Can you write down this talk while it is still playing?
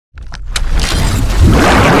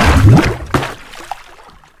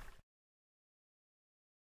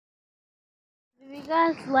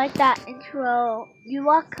guys like that intro, you're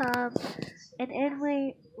welcome. And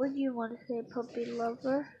anyway, what do you want to say, puppy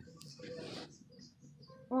lover?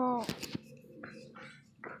 Well,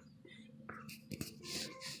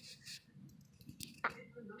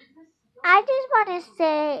 I just want to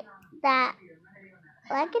say that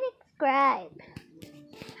like and subscribe.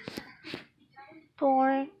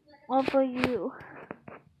 Thorn, what for you?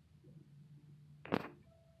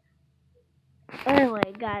 Anyway,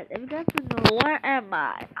 guys, if you guys don't know where am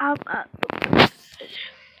I, I'm at the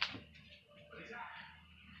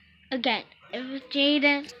again. If it's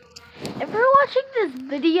Jaden, if you're watching this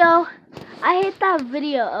video, I hate that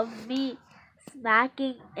video of me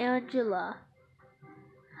smacking Angela.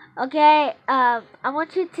 Okay, I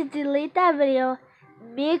want you to delete that video,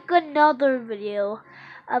 make another video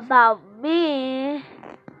about me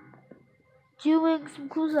doing some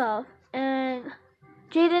cool stuff. And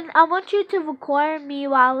Jaden, I want you to record me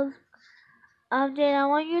while Jaden, I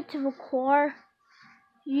want you to record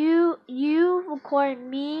you record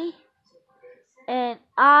me and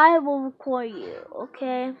I will record you,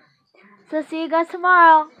 okay? So see you guys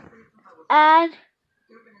tomorrow and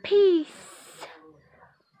peace.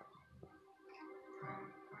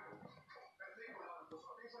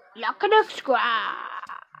 Like and subscribe.